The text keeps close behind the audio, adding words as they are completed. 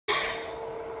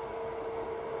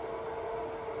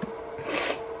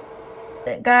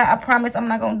God, I promise I'm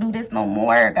not gonna do this no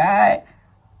more, God.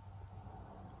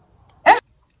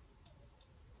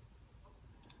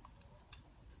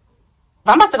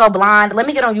 I'm about to go blind. Let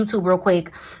me get on YouTube real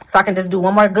quick so I can just do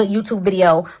one more good YouTube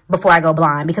video before I go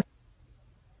blind. Because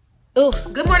ooh,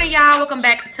 good morning, y'all. Welcome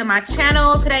back to my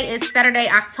channel. Today is Saturday,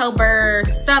 October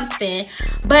something.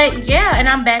 But yeah, and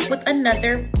I'm back with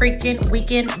another freaking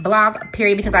weekend vlog,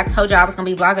 period. Because I told y'all I was gonna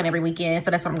be vlogging every weekend,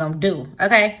 so that's what I'm gonna do.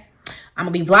 Okay, I'm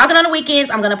gonna be vlogging on the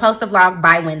weekends. I'm gonna post the vlog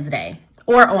by Wednesday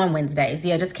or on Wednesdays.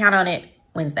 Yeah, just count on it.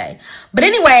 Wednesday. But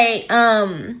anyway,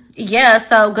 yeah,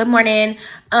 so good morning.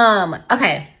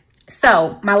 Okay,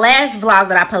 so my last vlog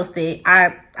that I posted,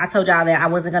 I told y'all that I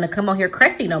wasn't gonna come on here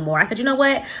crusty no more. I said, you know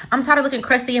what, I'm tired of looking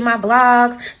crusty in my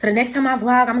vlogs, so the next time I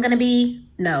vlog, I'm gonna be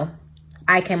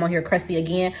I came on here crusty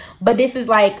again. But this is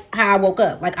like how I woke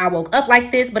up. Like, I woke up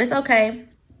like this, but it's okay,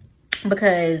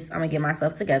 because I'm gonna get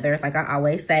myself together, like I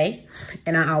always say,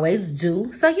 and I always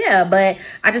do. So yeah, but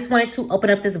I just wanted to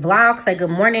open up this vlog, say good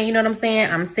morning, you know what I'm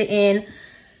saying? I'm sitting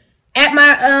at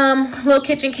my little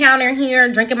kitchen counter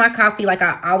here, drinking my coffee like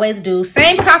I always do.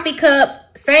 Same coffee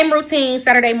cup, same routine,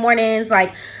 Saturday mornings.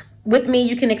 Like, with me,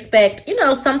 you can expect, you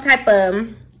know, some type of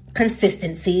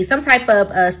consistency, some type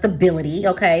of stability,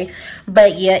 okay?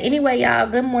 But yeah, anyway, y'all,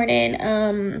 good morning.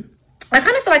 I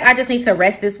kind of feel like I just need to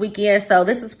rest this weekend, so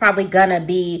this is probably gonna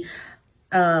be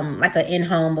like an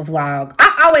in-home vlog.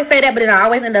 I always say that, but then I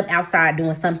always end up outside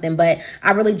doing something. But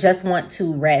I really just want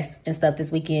to rest and stuff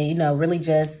this weekend, you know, really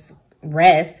just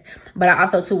rest. But I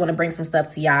also too want to bring some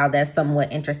stuff to y'all that's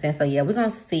somewhat interesting. So yeah, we're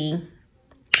gonna see,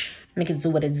 make it do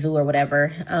what it do or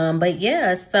whatever. But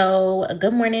yeah, so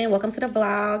good morning, welcome to the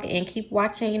vlog, and keep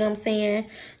watching, you know what I'm saying,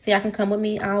 so y'all can come with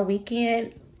me all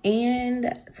weekend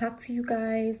and talk to you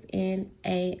guys in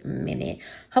a minute.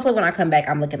 Hopefully when I come back,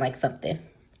 I'm looking like something.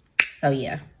 So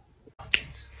yeah.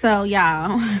 So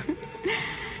y'all,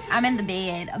 I'm in the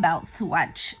bed about to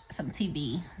watch some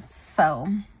TV. So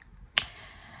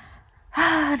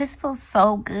this feels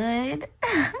so good.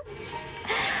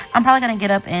 I'm probably gonna get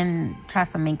up and try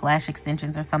some Mink lash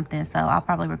extensions or something. So I'll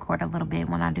probably record a little bit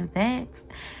when I do that.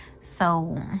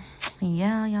 So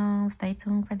yeah, y'all, stay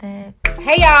tuned for that.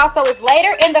 Hey y'all, so it's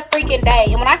later in the freaking day,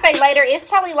 and when I say later, it's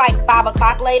probably like 5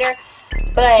 o'clock later.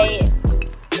 But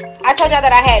I told y'all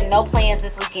that I had no plans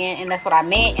this weekend, and that's what I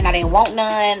meant, and I didn't want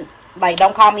none. Like,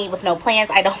 don't call me with no plans.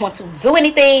 I don't want to do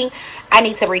anything. I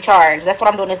need to recharge. That's what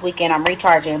I'm doing this weekend. I'm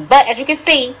recharging. But as you can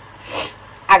see,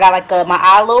 I got like my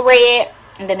eye a little red,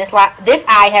 and then this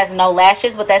eye has no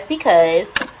lashes, but that's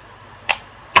because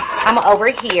I'm over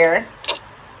here.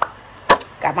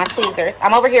 Got my tweezers.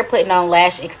 I'm over here putting on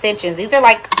lash extensions. These are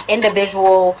like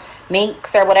individual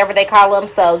minks or whatever they call them.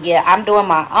 So yeah, I'm doing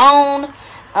my own.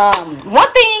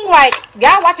 One thing, like,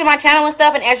 y'all watching my channel and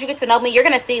stuff, and as you get to know me, you're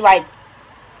gonna see, like,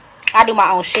 I do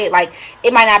my own shit. Like,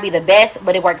 it might not be the best,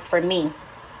 but it works for me,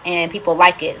 and people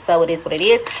like it, so it is what it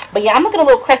is. But yeah, I'm looking a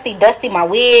little crusty, dusty. My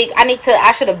wig,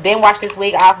 I should have been washed this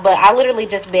wig off, but I literally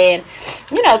just been,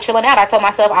 you know, chilling out. I told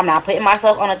myself I'm not putting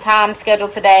myself on a time schedule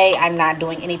today. I'm not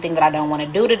doing anything that I don't want to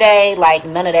do today, like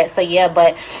none of that. So yeah,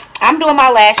 but I'm doing my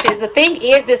lashes. The thing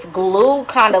is, this glue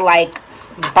kind of like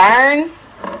burns,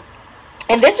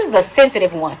 and this is the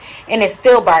sensitive one, and it's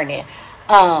still burning.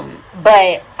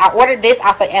 But I ordered this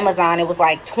off of Amazon. It was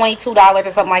like $22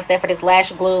 or something like that for this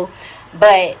lash glue.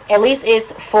 But at least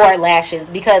it's for lashes,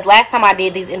 because last time I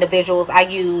did these individuals, I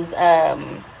used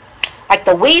like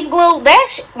the weave glue. When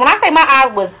I say my eye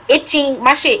was itching,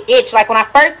 my shit itched. Like,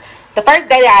 the first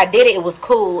day that I did it, it was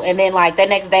cool, and then like the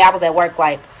next day I was at work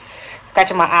like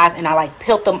scratching my eyes, and I like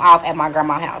peeled them off at my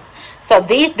grandma's house. So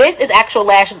this is actual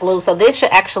lash glue, so this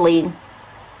should actually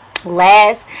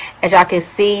last. As y'all can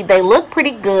see, they look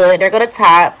pretty good. They're gonna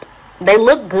top. They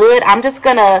look good. I'm just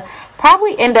gonna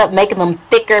probably end up making them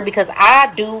thicker, because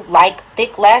I do like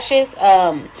thick lashes.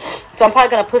 So I'm probably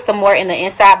gonna put some more in the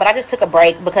inside, but I just took a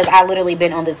break because I literally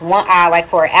been on this one eye like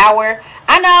for an hour.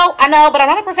 I know, but I'm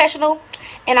not a professional,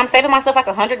 and I'm saving myself like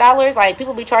 $100. Like,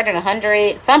 people be charging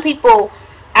 $100. Some people,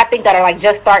 I think, that are like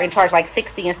just starting, charge like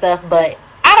 $60 and stuff, but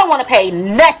I don't want to pay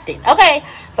nothing. Okay,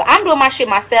 so I'm doing my shit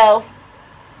myself.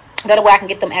 That way I can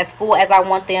get them as full as I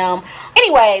want them.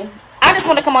 Anyway, I just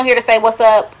want to come on here to say what's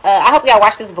up. I hope y'all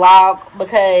watch this vlog,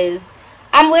 because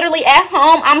I'm literally at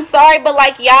home. I'm sorry, but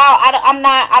like, y'all,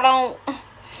 I don't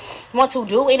want to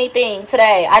do anything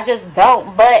today. I just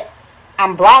don't. But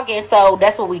I'm vlogging, so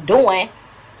that's what we doing.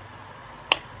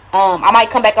 I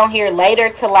might come back on here later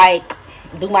to like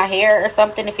do my hair or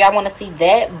something if y'all want to see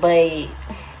that, but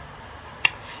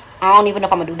I don't even know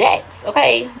if I'm gonna do that.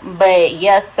 Okay, but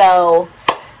yeah, so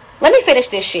let me finish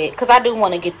this shit because I do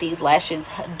want to get these lashes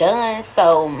done.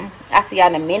 So I'll see y'all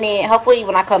in a minute. Hopefully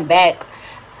when I come back,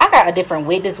 I got a different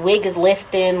wig. This wig is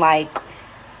lifting, like,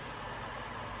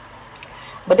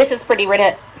 but this is pretty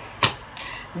Rissa.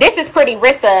 This is pretty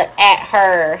Rissa at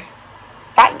her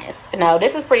finest. No,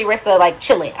 this is pretty Rissa, like,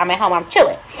 chilling. I'm at home, I'm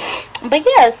chilling. But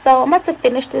yeah, so I'm about to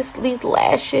finish these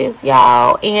lashes,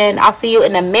 y'all, and I'll see you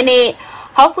in a minute.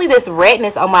 Hopefully this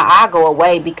redness on my eye go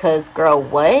away because, girl,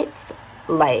 what?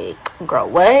 Like, girl,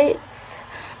 what?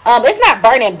 It's not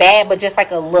burning bad, but just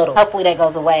like a little. Hopefully that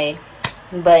goes away.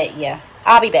 But yeah,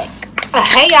 I'll be back.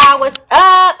 Hey y'all, what's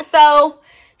up? So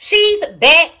she's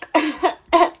back.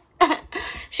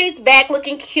 She's back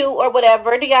looking cute or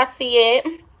whatever. Do y'all see it?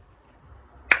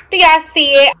 Do y'all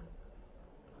see it?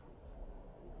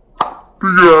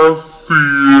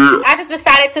 I just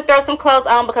decided to throw some clothes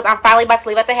on because I'm finally about to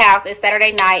leave at the house. It's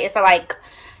Saturday night. It's like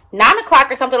 9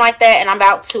 o'clock or something like that, and I'm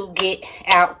about to get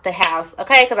out the house,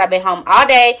 okay, because I've been home all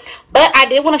day. But I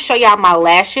did want to show y'all my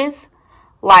lashes.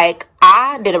 Like,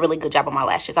 I did a really good job on my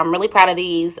lashes. I'm really proud of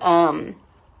these, and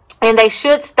they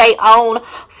should stay on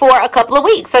for a couple of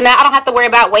weeks. So now I don't have to worry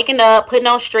about waking up, putting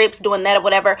on strips, doing that or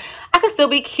whatever. I can still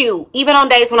be cute even on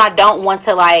days when I don't want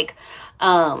to, like,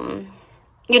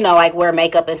 you know, like, wear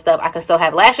makeup and stuff. I can still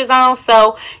have lashes on.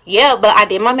 So yeah, but I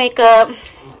did my makeup,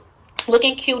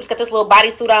 looking cute. Just got this little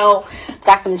bodysuit on,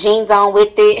 got some jeans on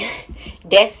with it.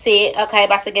 That's it. Okay,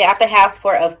 about to get out the house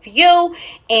for a few.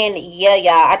 And yeah,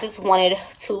 y'all, I just wanted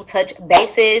to touch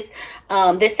bases.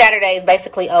 This Saturday is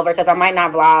basically over because I might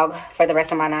not vlog for the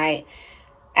rest of my night.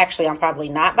 Actually, I'm probably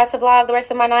not about to vlog the rest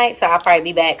of my night, so I'll probably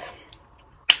be back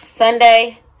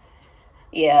Sunday.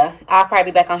 Yeah, I'll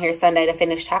probably be back on here Sunday to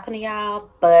finish talking to y'all.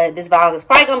 But this vlog is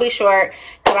probably gonna be short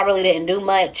because I really didn't do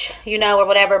much, you know, or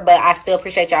whatever. But I still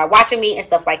appreciate y'all watching me and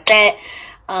stuff like that.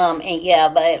 And yeah,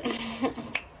 but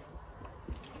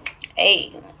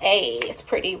hey, it's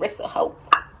pretty Rissa hope.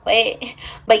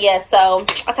 But yeah, so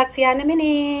I'll talk to y'all in a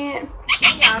minute.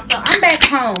 Hey y'all, so I'm back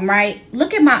home, right?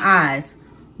 Look at my eyes,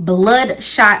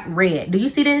 bloodshot red. Do you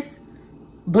see this?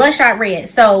 Bloodshot red.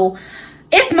 So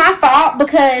it's my fault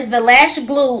because the lash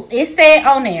glue, it said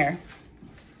on there,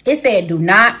 it said do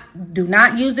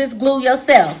not use this glue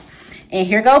yourself. And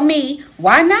here go me.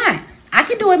 Why not? I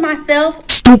can do it myself.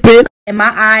 Stupid. And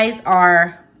my eyes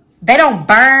are, they don't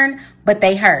burn, but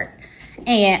they hurt.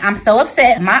 And I'm so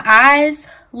upset. My eyes,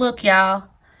 look y'all,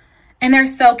 and they're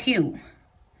so cute.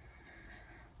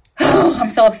 I'm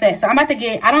so upset. So I'm about to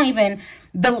get, I don't even,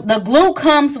 the glue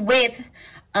comes with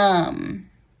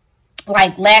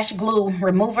like lash glue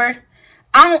remover.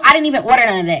 I didn't even order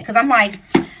none of that because I'm like,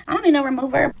 I don't need no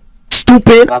remover.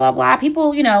 Stupid. Blah blah blah.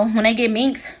 People, you know, when they get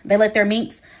minks, they let their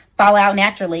minks fall out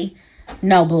naturally.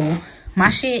 No, boo, my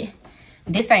shit,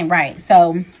 this ain't right.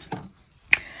 So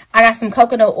I got some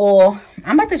coconut oil.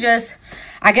 I'm about to just,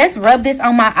 I guess, rub this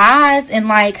on my eyes and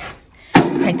like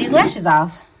take these lashes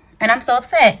off. And I'm so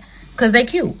upset because they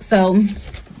cute. So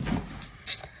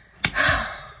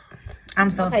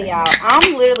I'm so upset. Okay, y'all,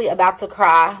 I'm literally about to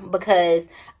cry because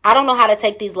I don't know how to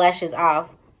take these lashes off.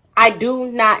 I do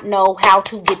not know how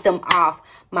to get them off.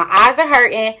 My eyes are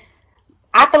hurting.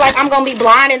 I feel like I'm going to be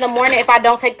blind in the morning if I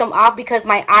don't take them off because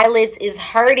my eyelids is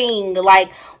hurting.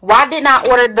 Like, why didn't I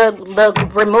order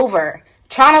the remover?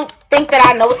 Trying to think that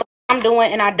I know what the I'm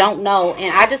doing and I don't know.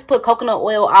 And I just put coconut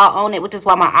oil all on it, which is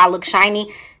why my eye looks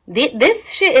shiny. This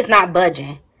shit is not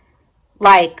budging.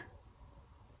 Like,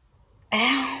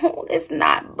 ow, it's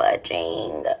not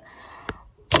budging.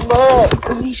 Look,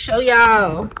 let me show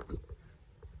y'all.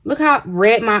 Look how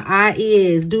red my eye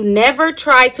is. Do never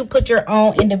try to put your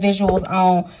own individuals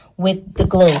on with the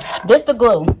glue. This the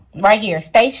glue right here.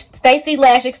 Stacy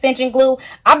Lash Extension Glue.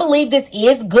 I believe this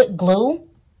is good glue.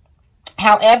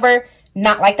 However,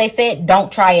 not like they said,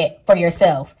 don't try it for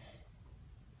yourself.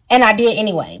 And I did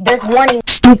anyway. There's warning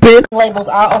stupid labels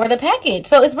all over the package.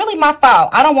 So it's really my fault.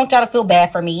 I don't want y'all to feel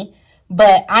bad for me.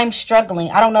 But I'm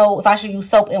struggling. I don't know if I should use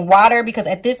soap and water because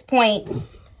at this point,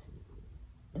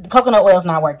 the coconut oil is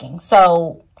not working.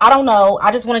 So I don't know.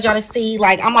 I just wanted y'all to see.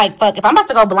 Like, I'm like, fuck, if I'm about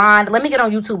to go blind, let me get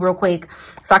on YouTube real quick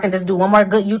so I can just do one more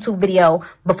good YouTube video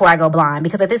before I go blind.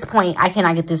 Because at this point, I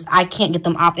cannot get this. I can't get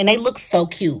them off. And they look so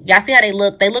cute. Y'all see how they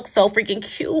look? They look so freaking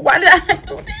cute. Why did I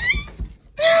do this?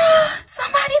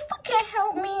 Somebody fucking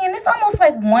help me. And it's almost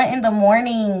like 1 in the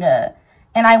morning.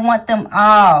 And I want them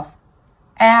off.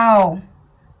 Ow.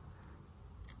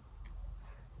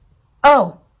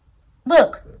 Oh.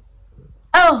 Look.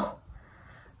 Oh.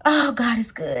 Oh, God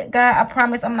is good. God, I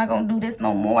promise I'm not going to do this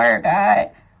no more, God.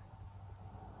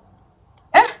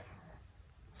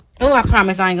 Oh, I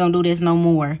promise I ain't going to do this no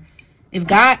more. If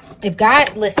God,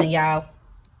 listen, y'all.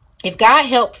 If God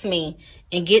helps me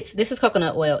and gets, this is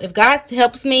coconut oil. If God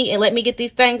helps me and let me get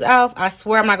these things off, I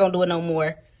swear I'm not going to do it no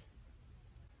more.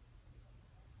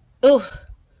 Ooh.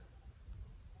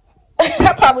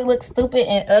 I probably look stupid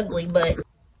and ugly, but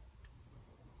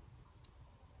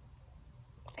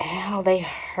ow, they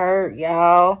hurt,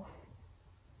 y'all.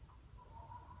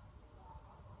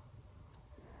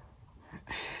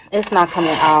 It's not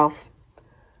coming off.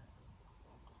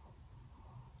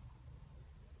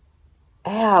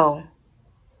 Ow.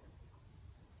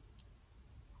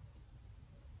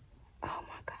 Oh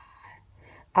my God.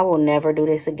 I will never do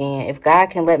this again. If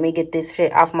God can let me get this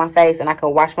shit off my face and I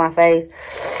can wash my face,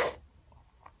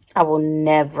 I will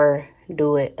never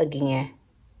do it again.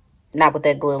 Not with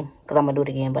that glue. Because I'm going to do it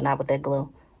again, but not with that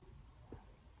glue.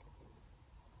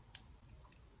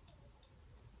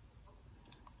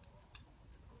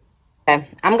 Okay.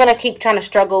 I'm going to keep trying to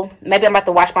struggle. Maybe I'm about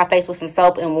to wash my face with some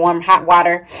soap and warm hot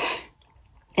water.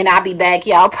 And I'll be back.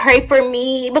 Y'all pray for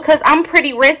me because I'm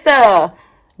pretty Rissa.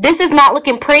 This is not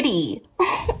looking pretty.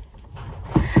 What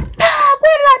did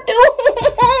I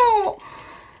do?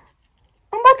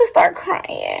 I'm about to start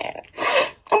crying.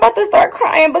 I'm about to start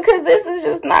crying because this is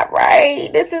just not right.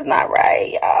 This is not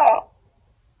right, y'all.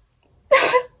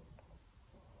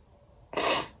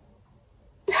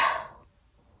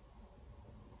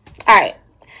 Alright.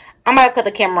 I'm about to cut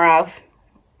the camera off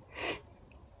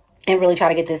and really try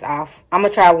to get this off. I'm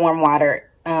going to try warm water.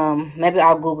 Maybe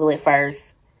I'll Google it first.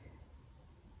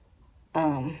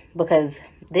 Because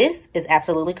this is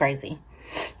absolutely crazy.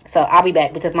 So I'll be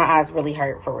back because my eyes really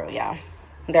hurt for real, y'all.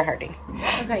 They're hurting.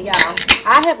 Okay, y'all.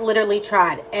 I have literally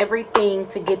tried everything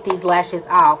to get these lashes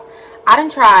off. I done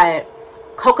tried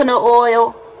coconut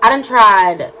oil. I done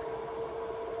tried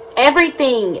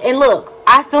everything. And look,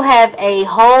 I still have a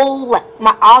whole,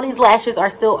 all these lashes are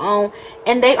still on.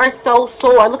 And they are so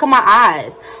sore. Look at my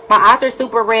eyes. My eyes are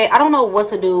super red. I don't know what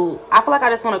to do. I feel like I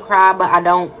just want to cry, but I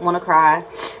don't want to cry.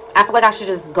 I feel like I should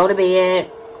just go to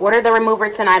bed. Order the remover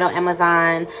tonight on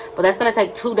Amazon, but that's going to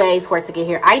take 2 days for it to get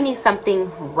here. I need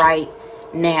something right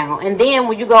now. And then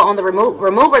when you go on the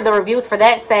remover, the reviews for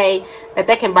that say that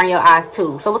can burn your eyes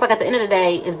too. So it's like at the end of the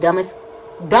day, it's dumb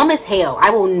as hell. I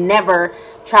will never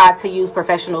try to use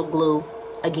professional glue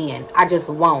again. I just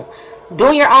won't.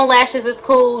 Doing your own lashes is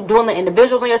cool. Doing the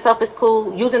individuals on yourself is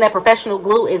cool. Using that professional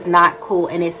glue is not cool,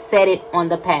 and it said it on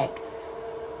the pack.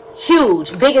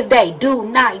 Huge, biggest day, do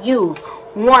not use.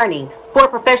 Warning, for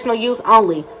professional use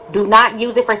only. Do not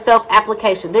use it for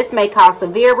self-application. This may cause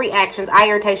severe reactions, eye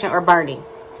irritation, or burning.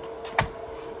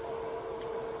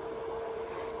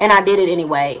 And I did it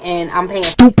anyway, and I'm paying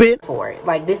stupid for it.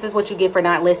 Like, this is what you get for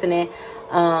not listening.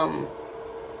 I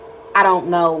don't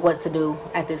know what to do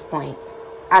at this point.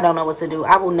 I don't know what to do.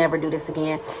 I will never do this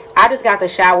again. I just got the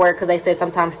shower because they said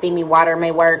sometimes steamy water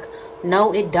may work.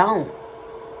 No, it don't.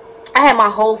 I had my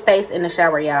whole face in the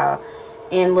shower, y'all.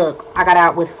 And look, I got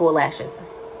out with full lashes.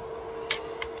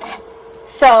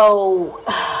 So,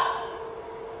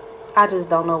 I just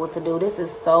don't know what to do. This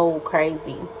is so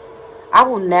crazy. I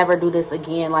will never do this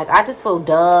again. Like, I just feel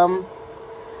dumb.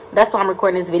 That's why I'm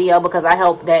recording this video, because I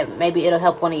hope that maybe it'll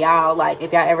help one of y'all. Like,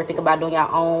 if y'all ever think about doing your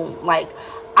own, like,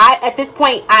 at this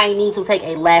point, I need to take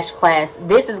a lash class.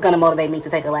 This is going to motivate me to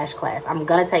take a lash class. I'm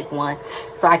going to take one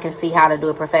so I can see how to do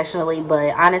it professionally.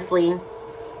 But honestly,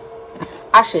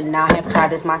 I should not have tried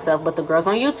this myself. But the girls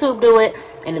on YouTube do it,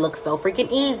 and it looks so freaking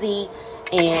easy.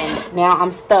 And now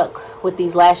I'm stuck with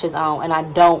these lashes on, and I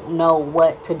don't know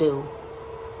what to do.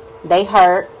 They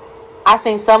hurt. I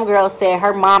seen some girls say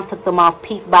her mom took them off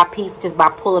piece by piece just by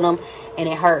pulling them, and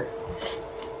it hurt.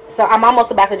 So I'm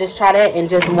almost about to just try that and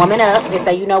just warm it up and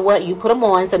say, you know what, you put them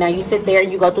on, so now you sit there and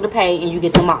you go through the pain and you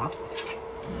get them off.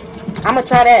 I'm gonna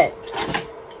try that.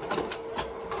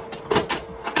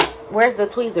 Where's the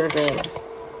tweezers at?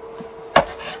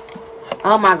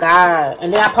 Oh my god.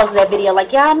 And then I posted that video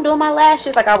like, yeah, I'm doing my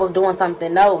lashes like I was doing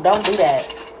something. No, don't do that.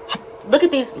 Look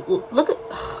at these. Look at,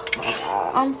 oh my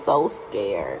god, I'm so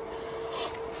scared.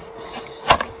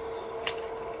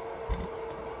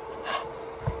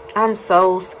 I'm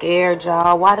so scared,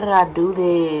 y'all. Why did I do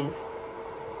this?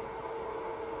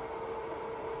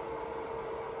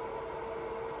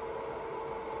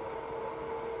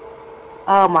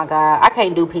 Oh my god. I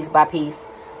can't do piece by piece.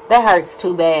 That hurts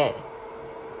too bad.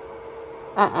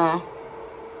 Oh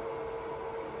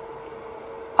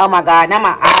my god. Now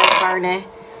my eyes burning.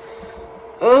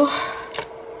 Ooh.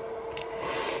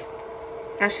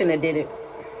 I shouldn't have did it.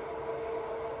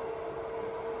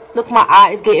 Look, my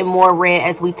eye is getting more red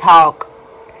as we talk.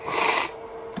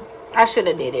 I should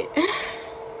have did it.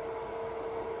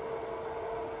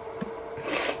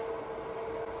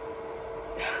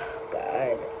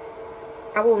 God.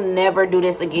 I will never do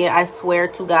this again. I swear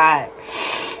to God.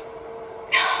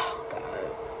 Oh, God.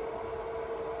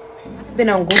 I've been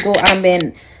on Google.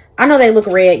 I know they look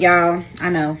red, y'all.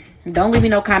 I know. Don't leave me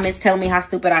no comments telling me how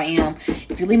stupid I am.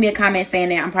 If you leave me a comment saying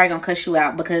that, I'm probably going to cuss you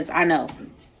out because I know.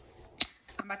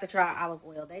 I'm about to try olive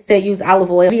oil. They said use olive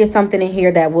oil. Maybe it's something in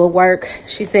here that will work.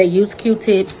 She said use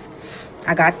Q-tips.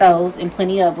 I got those and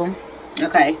plenty of them.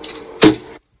 Okay.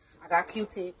 I got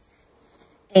Q-tips.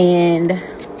 And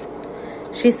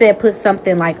she said put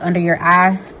something like under your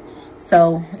eye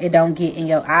so it don't get in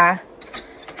your eye.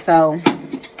 So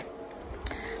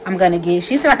I'm gonna get,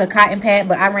 she said like a cotton pad,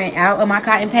 but I ran out of my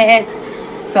cotton pads,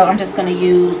 so I'm just gonna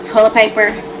use toilet paper,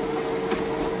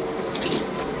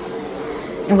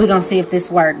 and we're gonna see if this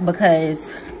works,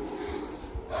 because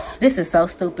this is so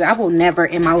stupid. I will never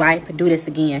in my life do this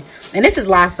again. And this is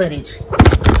live footage.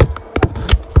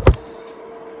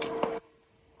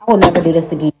 I will never do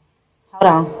this again.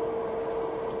 Hold on,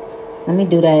 let me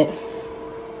do that.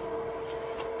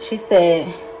 She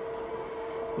said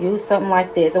use something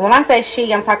like this. And when I say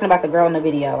she, I'm talking about the girl in the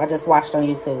video I just watched on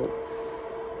YouTube.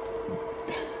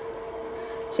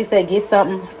 She said get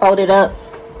something, fold it up,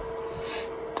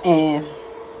 and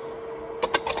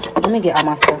let me get all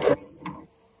my stuff ready.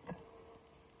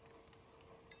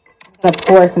 I'm gonna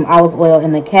pour some olive oil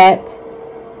in the cap.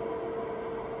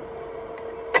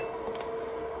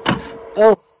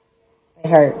 Oh, it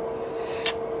hurt.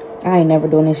 I ain't never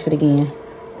doing this shit again.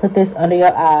 Put this under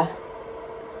your eye.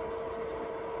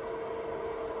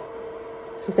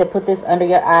 She said put this under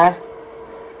your eye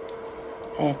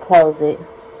and close it.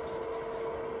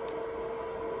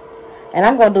 And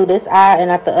I'm going to do this eye and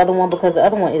not the other one because the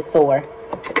other one is sore.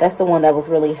 That's the one that was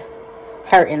really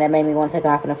hurting that made me want to take it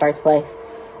off in the first place.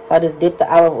 So I just dipped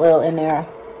the olive oil in there.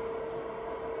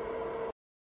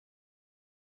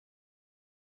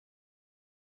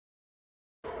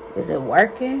 Is it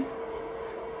working?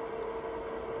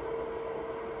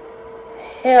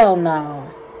 Hell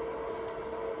no.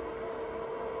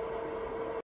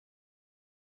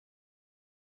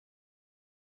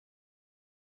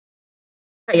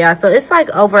 Y'all, so it's like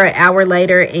over an hour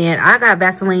later and I got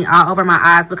Vaseline all over my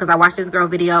eyes because I watched this girl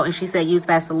video and she said use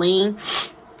Vaseline.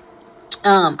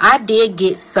 I did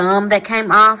get some that came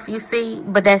off, you see,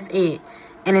 but that's it,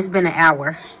 and it's been an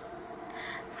hour.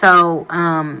 So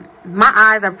my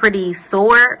eyes are pretty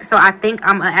sore, so I think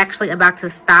I'm actually about to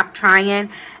stop trying,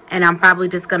 and I'm probably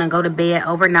just gonna go to bed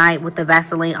overnight with the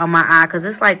Vaseline on my eye because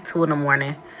it's like 2 in the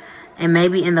morning. And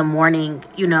maybe in the morning,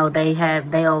 you know,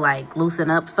 they'll like loosen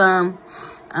up some.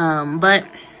 But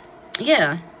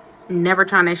yeah, never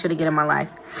trying that shit again in my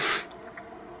life,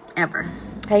 ever.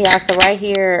 Hey y'all, so right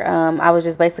here, I was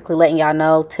just basically letting y'all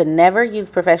know to never use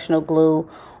professional glue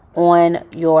on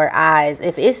your eyes.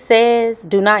 If it says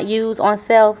do not use on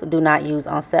self, do not use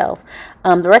on self.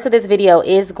 The rest of this video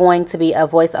is going to be a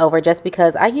voiceover just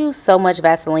because I use so much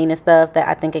Vaseline and stuff that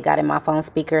I think it got in my phone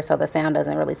speaker, so the sound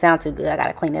doesn't really sound too good. I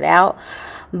gotta clean it out.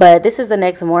 But this is the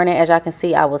next morning. As y'all can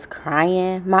see, I was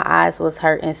crying. My eyes was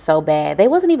hurting so bad. They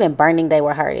wasn't even burning, they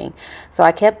were hurting. So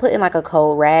I kept putting like a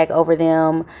cold rag over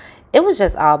them. It was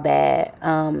just all bad.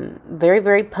 Very,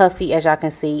 very puffy, as y'all can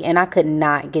see. And I could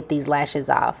not get these lashes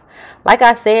off. Like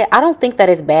I said, I don't think that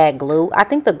it's bad glue. I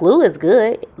think the glue is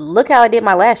good. Look how I did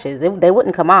my lashes. They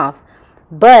wouldn't come off.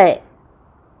 But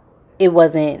it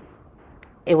wasn't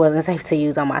safe to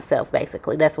use on myself,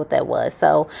 basically. That's what that was.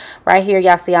 So right here,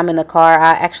 y'all see I'm in the car.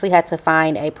 I actually had to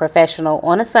find a professional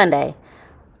on a Sunday.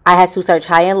 I had to search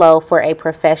high and low for a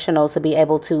professional to be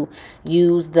able to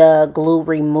use the glue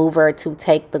remover to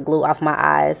take the glue off my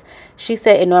eyes. She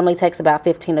said it normally takes about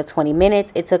 15 to 20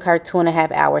 minutes. It took her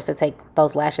 2.5 hours to take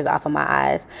those lashes off of my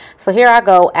eyes. So here I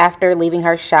go after leaving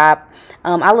her shop.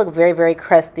 I look very, very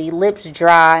crusty, lips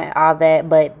dry, all that.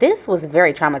 But this was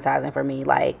very traumatizing for me.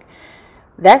 Like,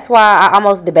 that's why I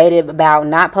almost debated about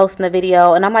not posting the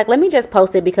video. And I'm like, let me just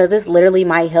post it because this literally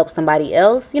might help somebody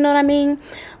else. You know what I mean?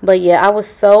 But yeah, I was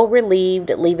so relieved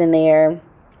leaving there.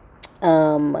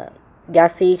 Y'all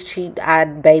see, I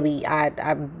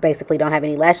basically don't have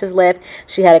any lashes left.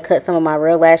 She had to cut some of my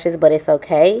real lashes, but it's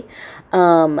okay.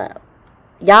 Y'all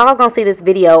gonna see this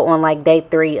video on like day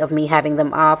 3 of me having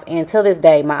them off. And till this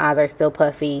day, my eyes are still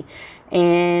puffy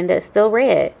and still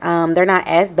red. They're not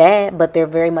as bad, but they're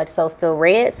very much so still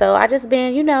red. So I just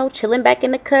been, you know, chilling back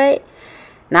in the cut,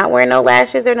 not wearing no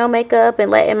lashes or no makeup,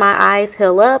 and letting my eyes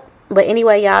heal up. But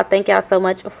anyway, y'all, thank y'all so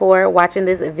much for watching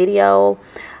this video.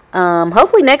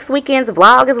 Hopefully next weekend's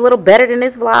vlog is a little better than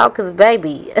this vlog, because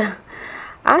baby,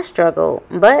 I struggle.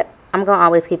 But I'm going to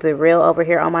always keep it real over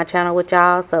here on my channel with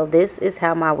y'all. So this is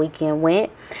how my weekend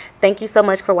went. Thank you so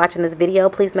much for watching this video.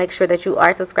 Please make sure that you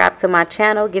are subscribed to my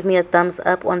channel. Give me a thumbs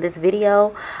up on this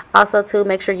video. Also, too,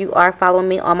 make sure you are following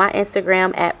me on my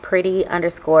Instagram at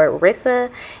pretty_Rissa.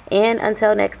 And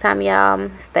until next time, y'all,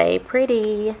 stay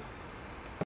pretty.